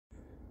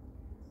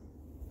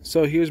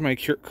So here's my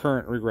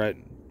current regret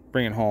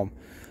bringing home.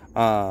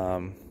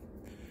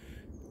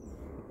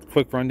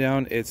 Quick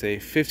rundown. It's a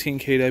 15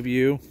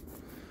 kW.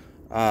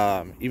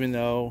 Even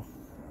though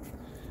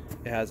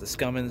it has a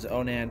Cummins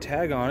Onan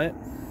tag on it,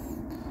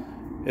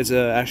 it's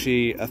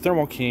actually a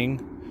Thermo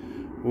King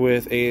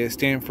with a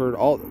Stanford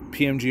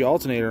PMG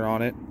alternator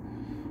on it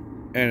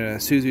and a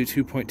Isuzu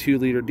 2.2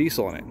 liter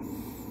diesel in it.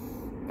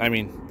 I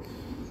mean,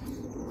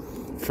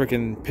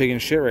 freaking pig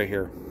and shit right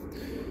here.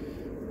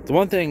 The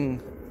one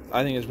thing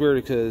I think is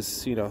weird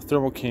because, you know,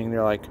 Thermo King,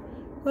 they're like,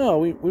 oh,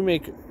 we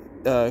make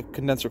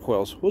condenser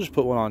coils. We'll just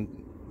put one on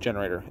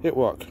generator. It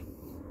work.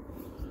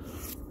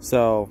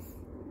 So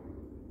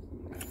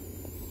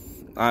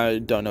I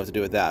don't know what to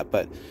do with that,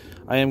 but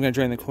I am going to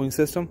drain the cooling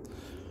system.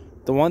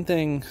 The one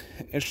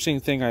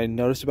interesting thing I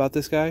noticed about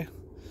this guy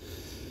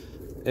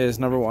is,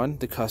 number one,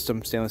 the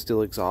custom stainless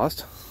steel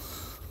exhaust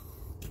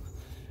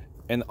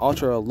and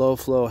ultra low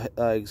flow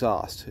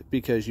exhaust,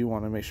 because you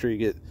want to make sure you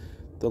get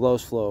the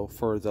lowest flow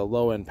for the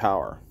low end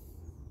power.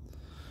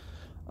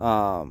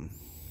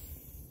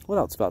 What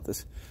else about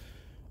this?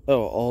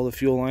 Oh, all the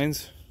fuel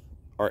lines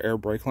are air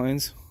brake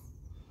lines.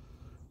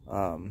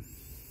 I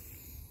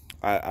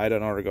don't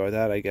know where to go with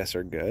that. I guess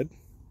they're good.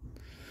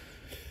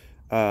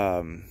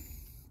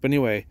 But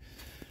anyway,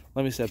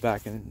 let me step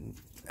back and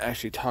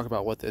actually talk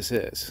about what this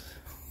is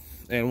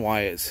and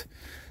why it's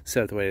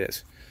set up the way it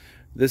is.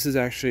 This is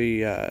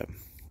actually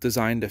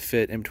designed to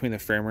fit in between the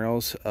frame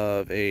rails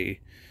of a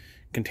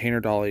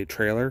container dolly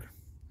trailer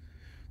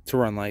to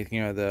run, like,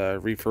 you know, the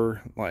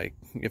reefer, like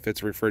if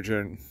it's a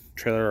refrigerant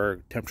trailer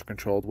or temperature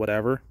controlled,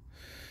 whatever.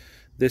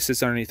 This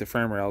sits underneath the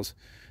frame rails.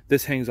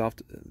 This hangs off.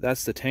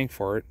 That's the tank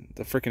for it,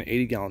 the freaking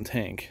 80-gallon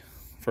tank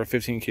for a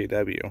 15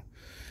 kW,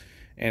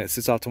 and it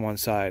sits off to one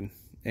side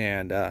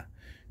and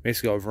makes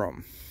it go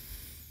vroom.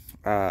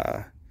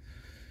 I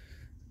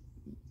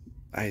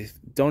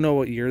don't know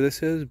what year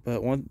this is,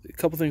 but a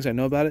couple things I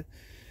know about it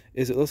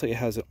is it looks like it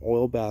has an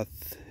oil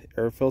bath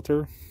air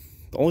filter.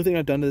 The only thing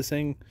I've done to this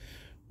thing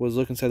was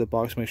look inside the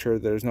box, make sure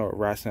there's no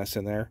rat's nest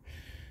in there,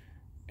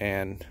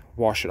 and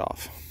wash it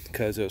off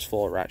because it was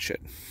full of rat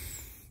shit.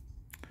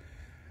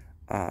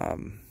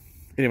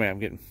 Anyway, I'm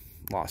getting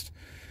lost.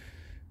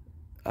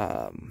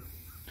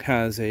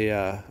 Has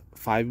a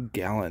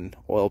 5-gallon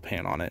oil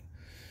pan on it.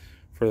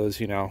 For those,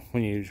 you know,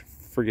 when you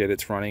forget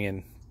it's running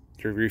and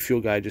your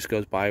refuel guy just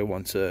goes by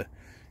once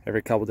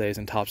every couple days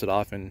and tops it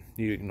off and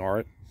you ignore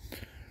it.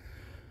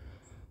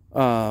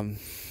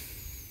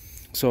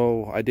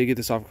 So I did get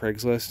this off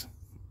Craigslist.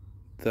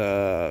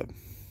 The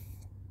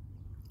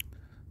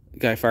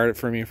guy fired it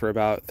for me for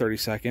about 30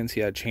 seconds.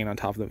 He had a chain on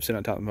top of them, sitting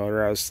on top of the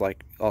motor. I was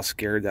like all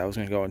scared that I was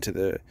going to go into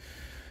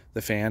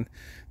the fan.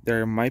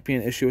 There might be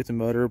an issue with the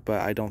motor,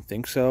 but I don't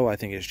think so. I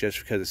think it's just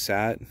because it's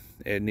sat.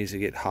 It needs to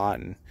get hot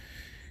and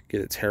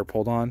get its hair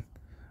pulled on.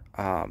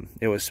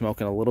 It was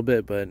smoking a little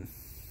bit, but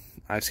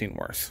I've seen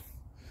worse.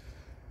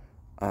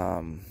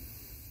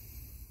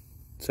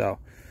 So,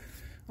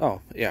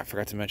 oh yeah, I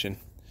forgot to mention,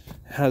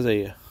 it has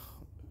a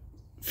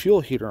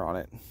fuel heater on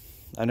it.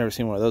 I've never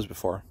seen one of those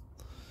before.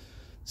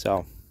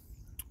 So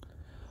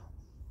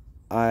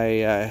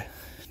I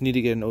need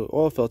to get an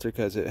oil filter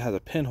because it has a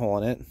pinhole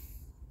in it.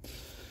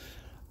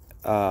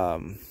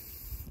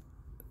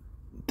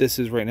 This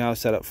is right now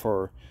set up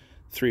for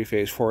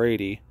 3-phase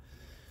 480.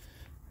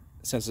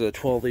 Since it's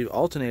a 12-lead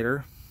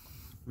alternator,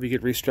 we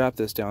could restrap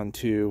this down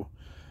to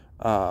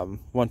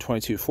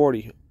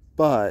 122/40,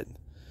 but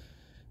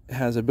it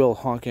has a built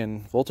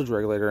honking voltage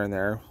regulator in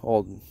there.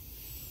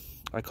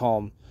 I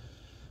call them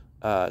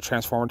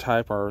transformer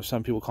type, or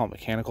some people call them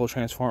mechanical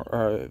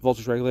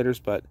voltage regulators,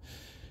 but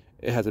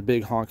it has a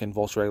big honking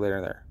voltage regulator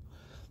in there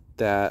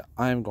that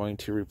I'm going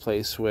to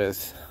replace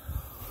with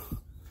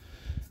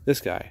this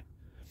guy.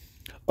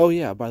 Oh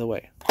yeah, by the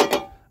way,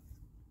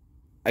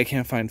 I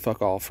can't find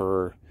fuck all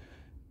for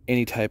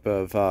any type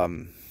of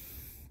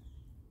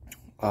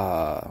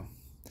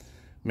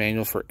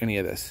manual for any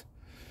of this.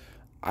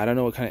 I don't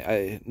know what kind of,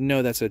 I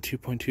know that's a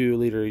 2.2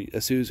 liter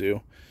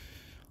Isuzu.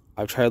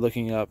 I've tried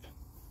looking up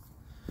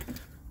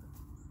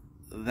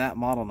that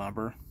model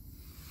number,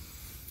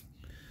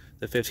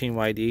 the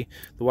 15YD.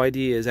 The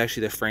YD is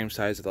actually the frame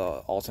size of the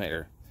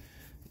alternator.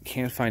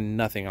 Can't find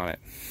nothing on it.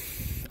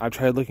 I've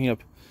tried looking up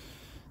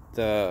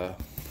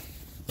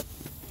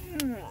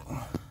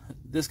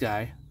this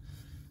guy,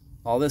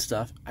 all this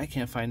stuff. I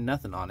can't find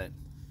nothing on it.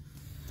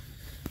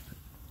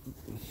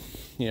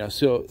 You know,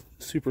 so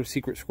super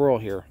secret squirrel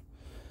here.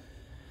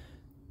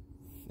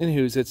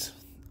 Anywho's, it's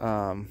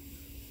I'm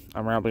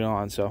rambling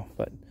on,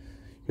 but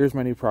here's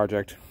my new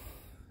project.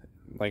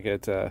 Like,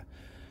 it's the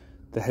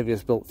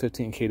heaviest built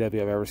 15 kW I've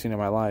ever seen in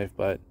my life,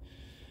 but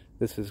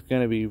this is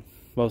going to be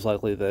most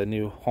likely the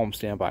new home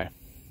standby.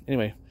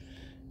 Anyway,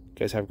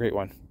 guys, have a great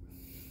one.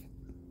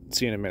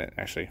 See you in a minute,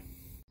 actually.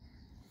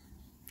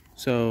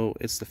 So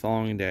it's the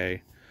following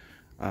day.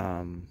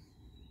 I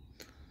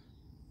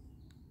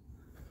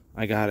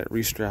got it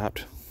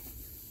restrapped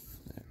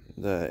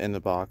in the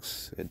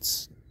box.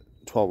 It's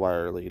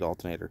 12-wire lead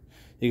alternator.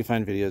 You can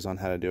find videos on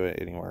how to do it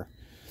anywhere.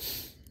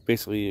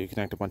 basically you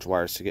connect a bunch of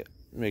wires to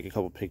make a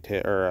couple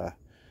pigtail, or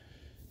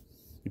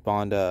you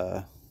bond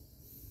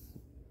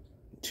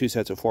 2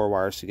 sets of 4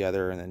 wires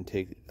together, and then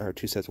or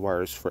 2 sets of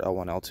wires for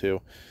L1, L2,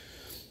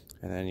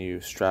 and then you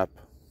strap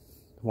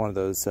one of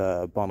those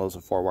bundles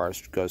of 4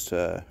 wires goes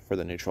to for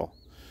the neutral.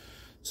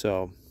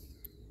 So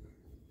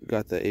we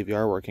got the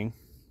AVR working,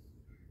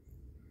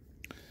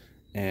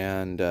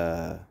 and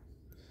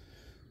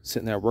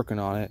sitting there working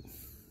on it.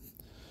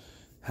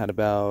 Had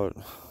about,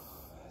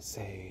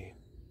 say,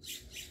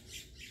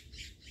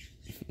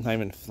 not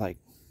even like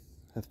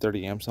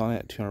 30 amps on it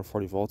at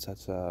 240 volts.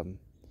 That's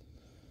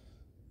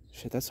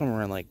shit, that's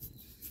somewhere around like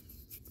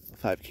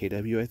 5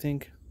 kW, I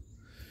think.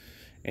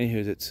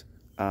 Anywho, it's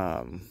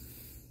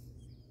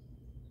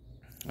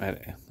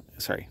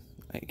sorry,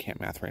 I can't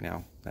math right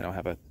now. I don't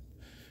have a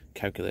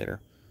calculator.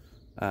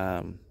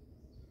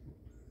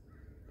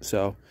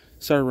 So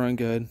started running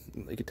good.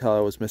 You could tell I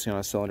was missing on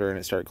a cylinder, and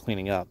it started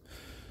cleaning up.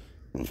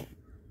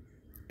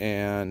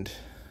 And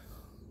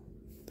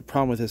the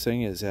problem with this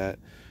thing is that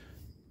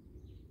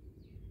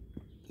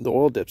the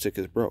oil dipstick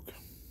is broke,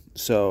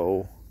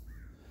 so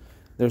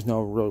there's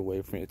no real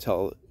way for me to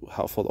tell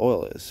how full the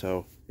oil is.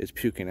 So it's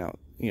puking out,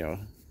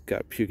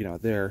 got puking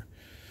out there.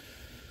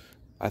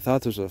 I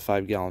thought this was a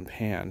 5-gallon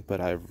pan, but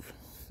I've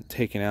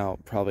taken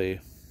out probably,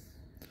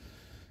 I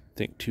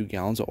think, 2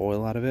 gallons of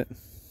oil out of it.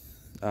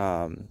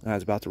 I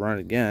was about to run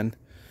it again,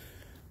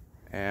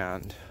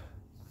 and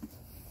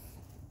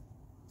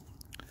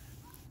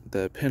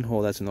the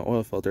pinhole that's in the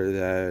oil filter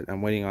that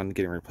I'm waiting on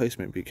getting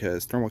replacement,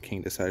 because Thermo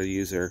King decided to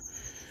use their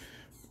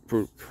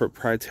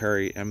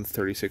proprietary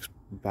M36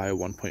 by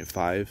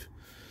 1.5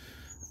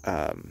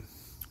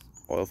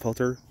 oil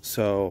filter.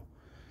 So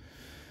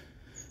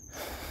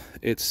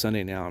it's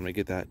Sunday now. I'm gonna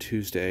get that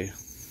Tuesday.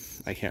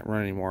 I can't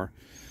run anymore.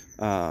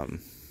 But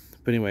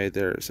anyway,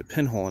 there's a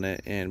pinhole in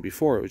it, and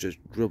before it was just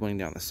dribbling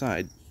down the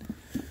side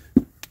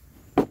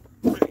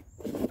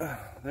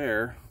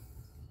there,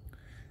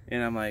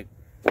 and I'm like,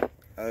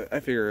 I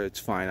figure it's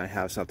fine. I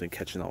have something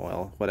catching the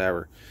oil,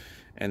 whatever.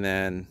 And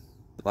then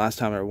the last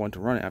time I went to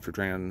run it, after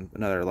draining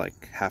another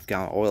like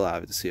half-gallon of oil out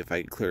of it to see if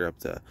I could clear up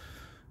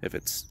if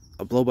it's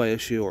a blow-by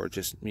issue or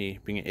just me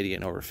being an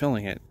idiot and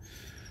overfilling it.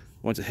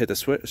 Once it hit the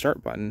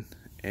start button,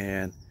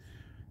 and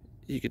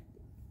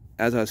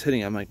as I was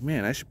hitting it, I'm like,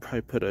 man, I should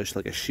probably put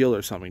a shield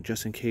or something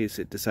just in case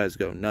it decides to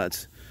go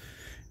nuts.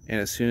 And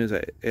as soon as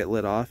it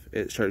lit off,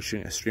 it started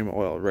shooting a stream of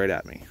oil right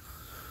at me.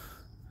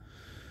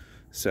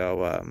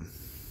 So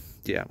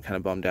yeah, I'm kind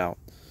of bummed out.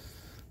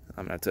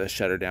 I'm gonna have to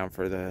shut her down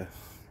for the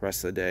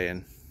rest of the day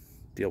and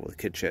deal with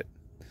kid shit.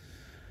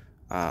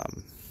 But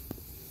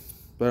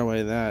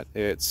anyway,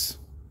 it's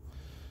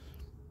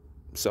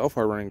so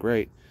far running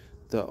great.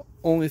 The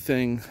only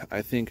thing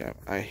I think,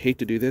 I hate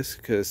to do this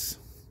because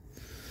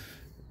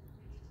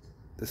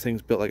this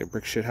thing's built like a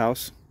brick shit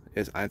house,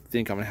 is I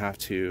think I'm gonna have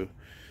to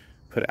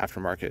put an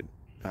aftermarket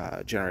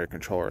generator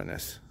controller in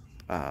this,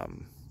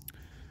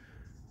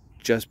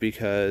 just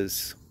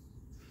because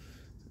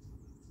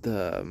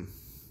the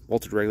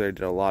voltage regulator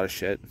did a lot of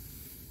shit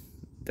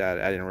that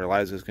I didn't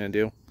realize it was going to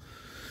do.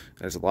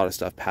 There's a lot of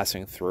stuff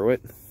passing through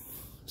it,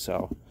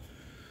 so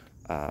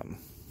I'm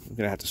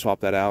going to have to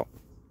swap that out.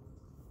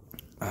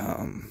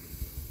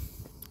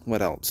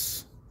 What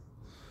else?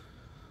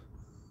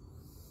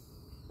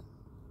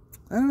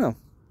 I don't know.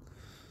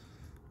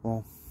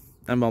 Well,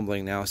 I'm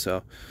mumbling now,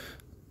 so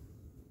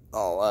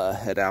I'll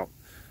head out.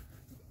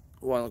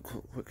 One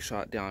quick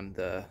shot down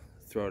the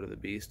throat of the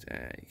beast,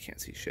 and you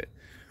can't see shit.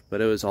 But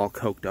it was all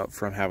coked up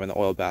from having the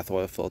oil bath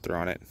oil filter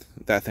on it.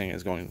 That thing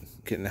is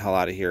getting the hell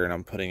out of here, and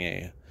I'm putting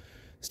a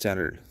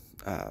standard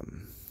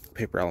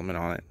paper element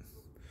on it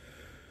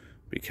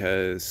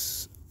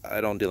because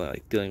I don't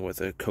like dealing with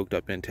a coked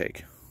up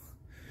intake.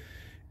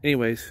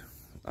 Anyways,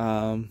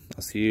 I'll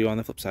see you on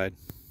the flip side.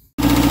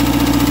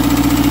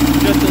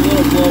 Just a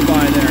little blow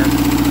by there.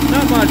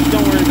 Not much,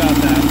 don't worry about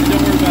that. And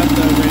don't worry about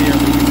the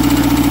radiator.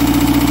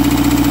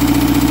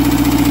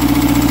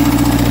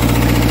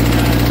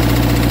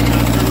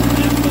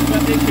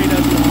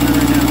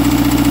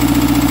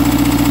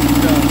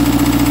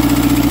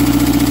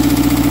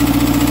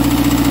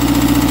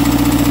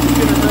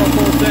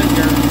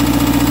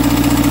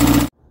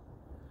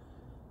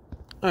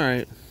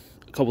 Alright,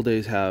 a couple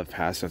days have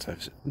passed since I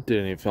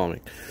did any filming,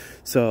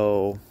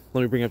 so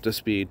let me bring up to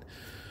speed.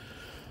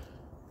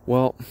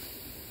 Well,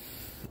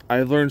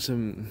 I learned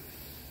some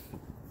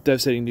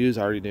devastating news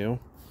I already knew,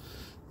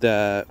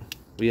 that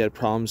we had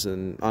problems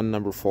on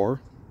number 4.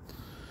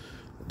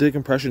 Did a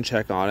compression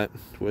check on it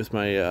with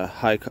my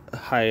high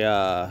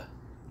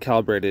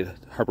calibrated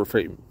Harbor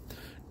Freight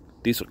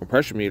diesel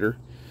compression meter,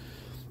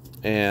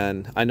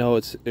 and I know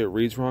it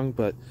reads wrong,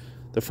 but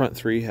the front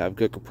 3 have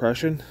good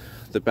compression.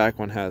 The back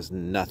one has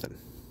nothing.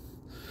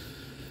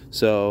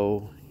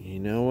 So you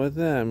know what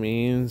that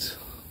means.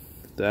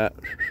 That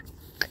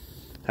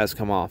has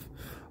come off.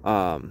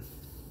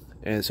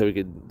 And so we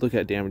could look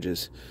at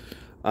damages.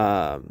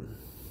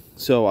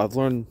 So I've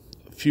learned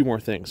a few more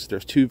things.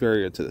 There's 2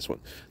 variants of this one.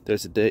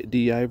 There's the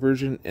DI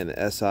version and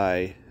the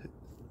SI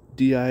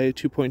DI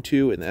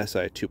 2.2 and the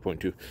SI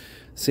 2.2.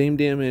 Same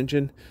damn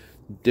engine,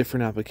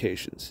 different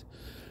applications.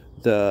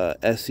 The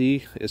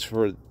SE is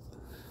for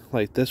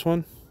like this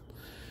one,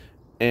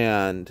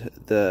 and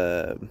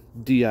the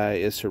DI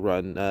is to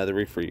run the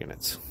reefer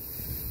units.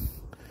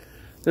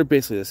 They're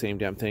basically the same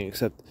damn thing,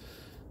 except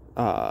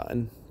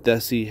the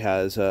SE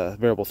has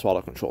variable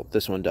throttle control.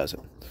 This one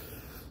doesn't.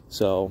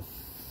 So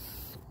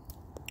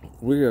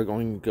we are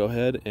going to go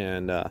ahead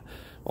and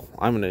well,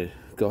 I'm going to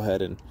go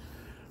ahead and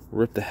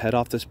rip the head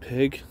off this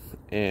pig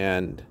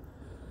and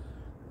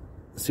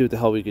see what the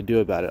hell we could do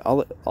about it.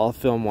 I'll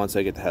film once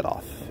I get the head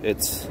off.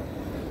 It's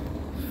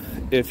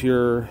if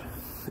you're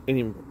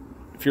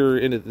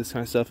into this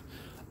kind of stuff,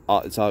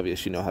 it's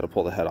obvious you know how to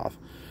pull the head off.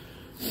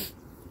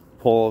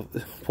 Pull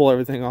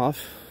everything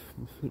off.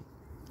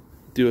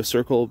 Do a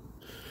circle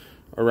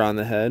around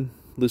the head,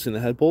 loosen the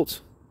head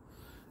bolts,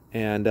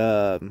 and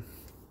go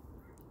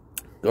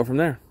from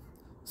there.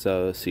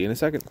 So see you in a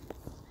second.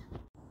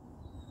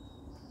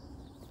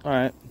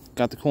 Alright,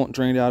 got the coolant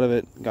drained out of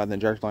it, got the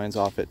injector lines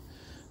off it.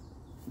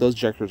 Those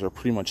injectors are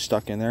pretty much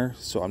stuck in there,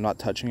 so I'm not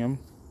touching them.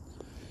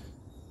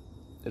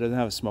 It doesn't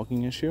have a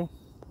smoking issue,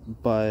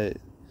 but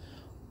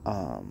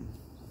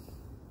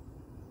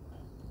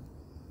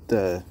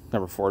the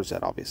number 4 is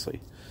that, obviously.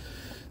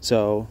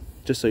 So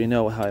just so you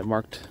know how I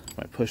marked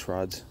my push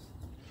rods,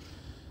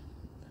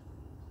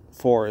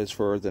 4 is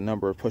for the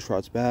number of push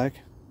rods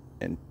back,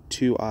 and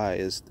 2I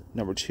is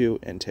number 2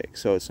 intake.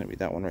 So it's going to be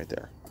that one right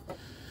there,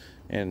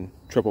 and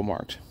triple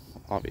marked,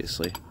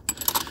 obviously.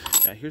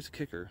 Now here's the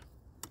kicker.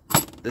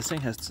 This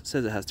thing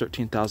says it has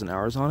 13,000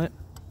 hours on it.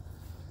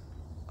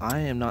 I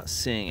am not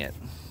seeing it.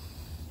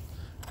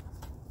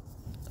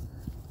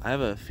 I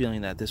have a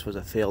feeling that this was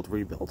a failed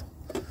rebuild,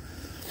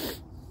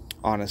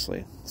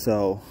 honestly.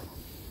 So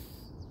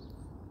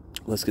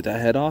let's get that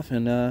head off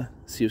and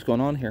see what's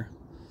going on here.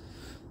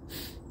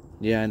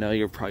 Yeah, I know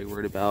you're probably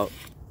worried about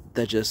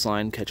that just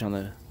line catch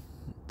on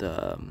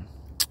the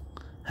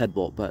head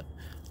bolt, but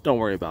don't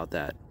worry about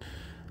that.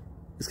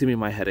 It's gonna be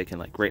my headache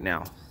like right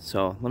now.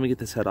 So let me get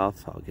this head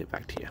off. I'll get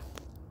back to you.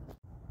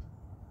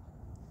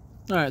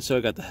 All right, so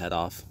I got the head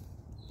off.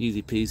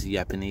 Easy peasy,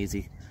 yapping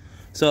easy.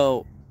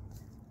 So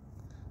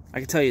I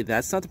can tell you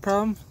that's not the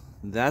problem.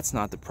 That's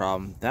not the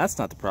problem. That's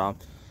not the problem.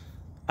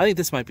 I think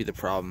this might be the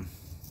problem.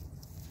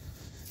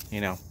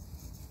 You know,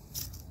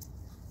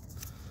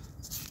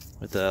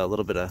 with a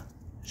little bit of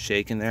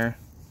shake in there.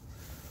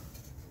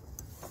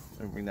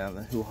 Let me bring down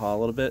the hoo-ha a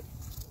little bit.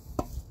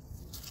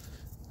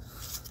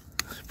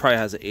 Probably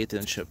has an 1/8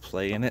 inch of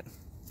play in it.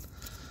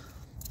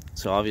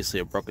 So obviously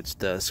it broke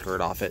the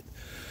skirt off it.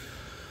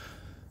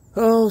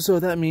 Oh, so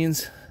that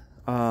means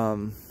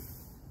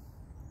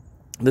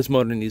this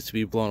motor needs to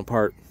be blown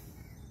apart.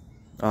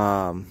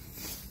 Let me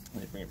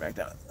bring it back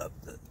down up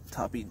the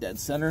toppy dead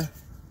center.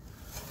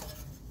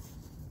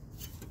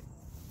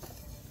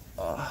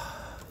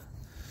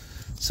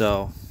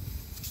 So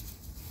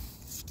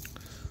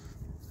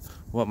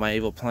what my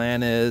evil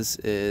plan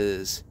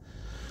is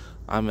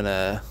I'm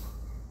gonna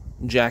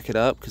jack it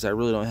up because I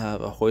really don't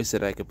have a hoist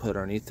that I could put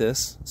underneath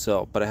this.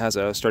 So, but it has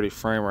a sturdy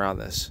frame around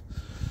this.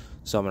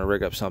 So I'm gonna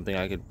rig up something.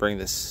 I could bring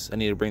this. I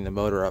need to bring the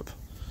motor up.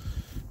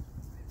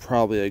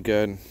 Probably a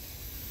good.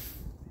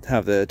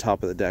 Have the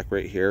top of the deck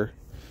right here,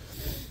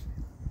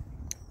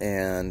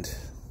 and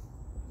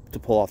to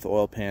pull off the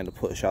oil pan to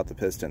push out the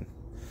piston.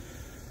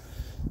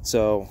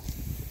 So,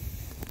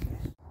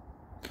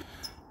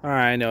 all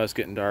right, I know it's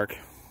getting dark.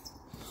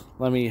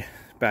 Let me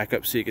back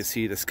up so you can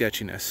see the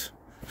sketchiness.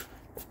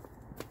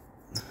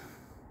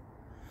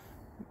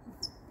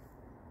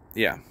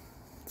 Yeah,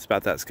 it's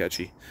about that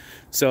sketchy.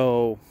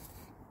 So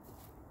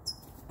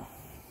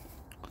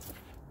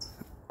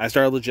I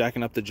started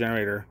jacking up the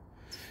generator,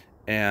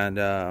 and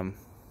I'm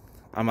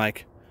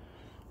like,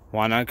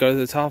 why not go to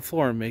the top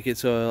floor and make it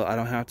so I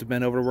don't have to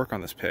bend over to work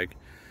on this pig?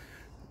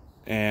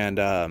 And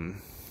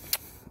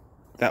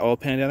that oil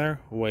pan down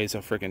there weighs a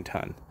freaking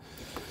ton.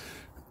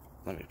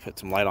 Let me put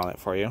some light on it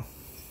for you.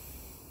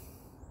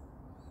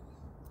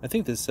 I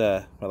think this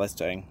my light's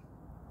dying.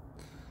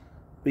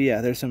 But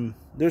yeah, there's some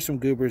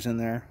goobers in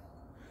there.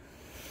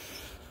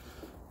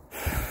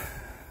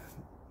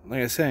 Like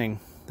I was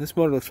saying, this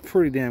motor looks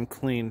pretty damn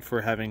clean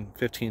for having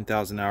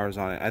 15,000 hours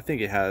on it. I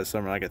think it has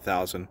somewhere like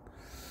 1,000.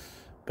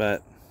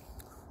 But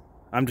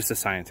I'm just a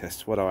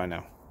scientist. What do I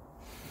know?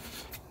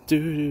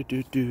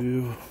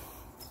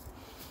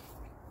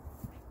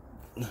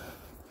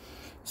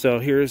 So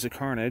here's the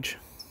carnage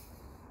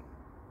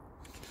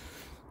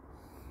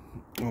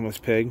on this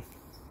pig.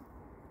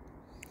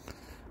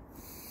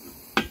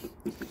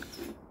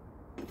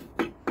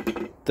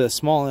 The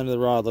small end of the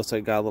rod looks like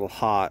it got a little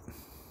hot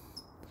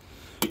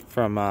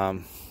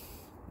from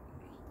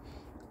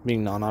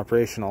being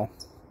non-operational.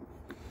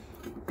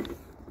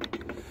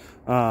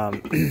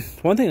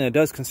 One thing that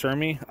does concern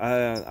me,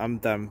 I'm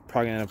probably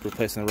gonna end up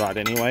replacing the rod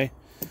anyway,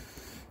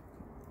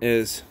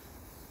 is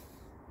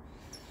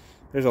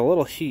there's a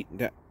little heat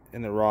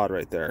in the rod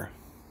right there,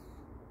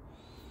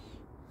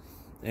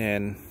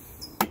 and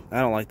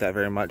I don't like that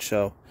very much.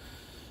 So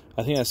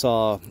I think I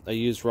saw a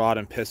used rod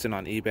and piston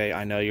on eBay.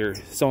 I know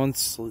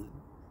someone's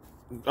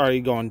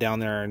already going down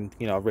there and,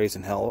 you know,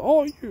 raising hell.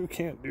 Oh, you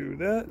can't do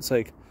that. It's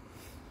like,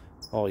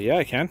 oh yeah,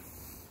 I can.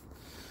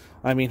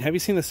 I mean, have you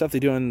seen the stuff they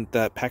do on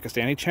that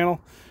Pakistani channel?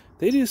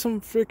 They do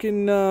some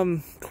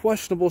freaking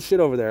questionable shit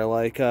over there,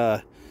 like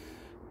no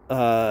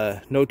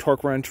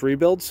torque wrench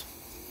rebuilds.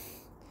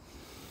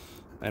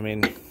 I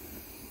mean, I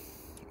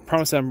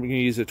promise I'm going to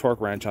use a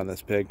torque wrench on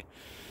this pig,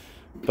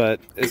 but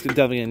it's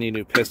definitely going to need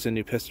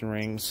new piston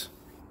rings.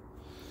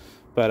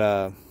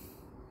 But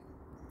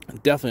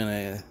definitely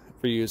going to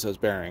reuse those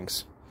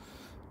bearings.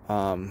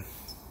 My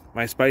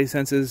spidey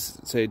senses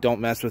say don't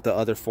mess with the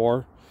other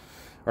 4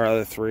 or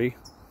other 3.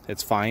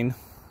 It's fine.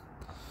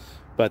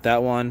 But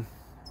that one,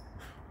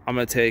 I'm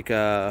going to take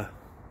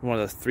one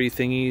of the 3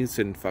 thingies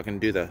and fucking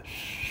do the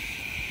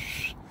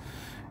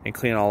and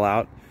clean it all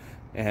out.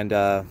 And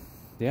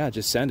yeah,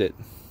 just send it.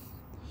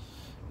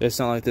 It's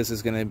not like this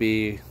is going to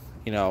be,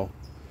 you know,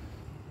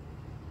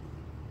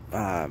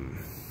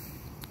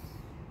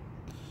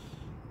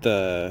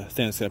 the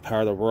thing that's going to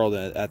power the world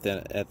at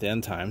the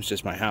end time. It's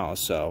just my house,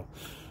 so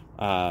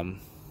I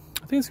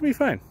think it's going to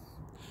be fine.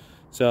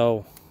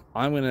 So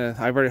I've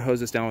already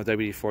hosed this down with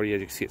WD-40.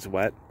 As you can see, it's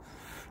wet.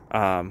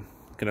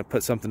 Gonna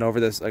put something over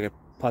this, like a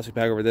plastic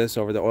bag over this,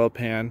 over the oil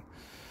pan.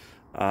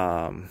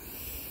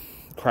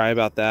 Cry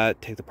about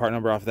that, take the part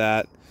number off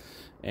that,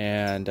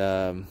 and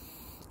go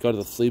to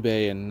the flea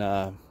bay and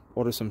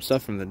order some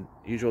stuff from the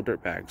usual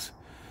dirt bags.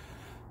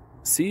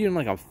 See you in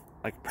like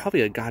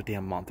probably a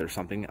goddamn month or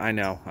something. I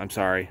know, I'm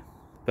sorry,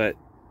 but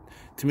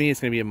to me it's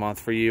gonna be a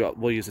month. For you,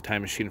 we'll use a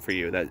time machine for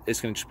you. That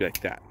it's gonna just be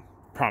like that,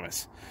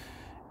 promise.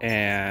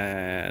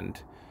 And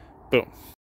boom.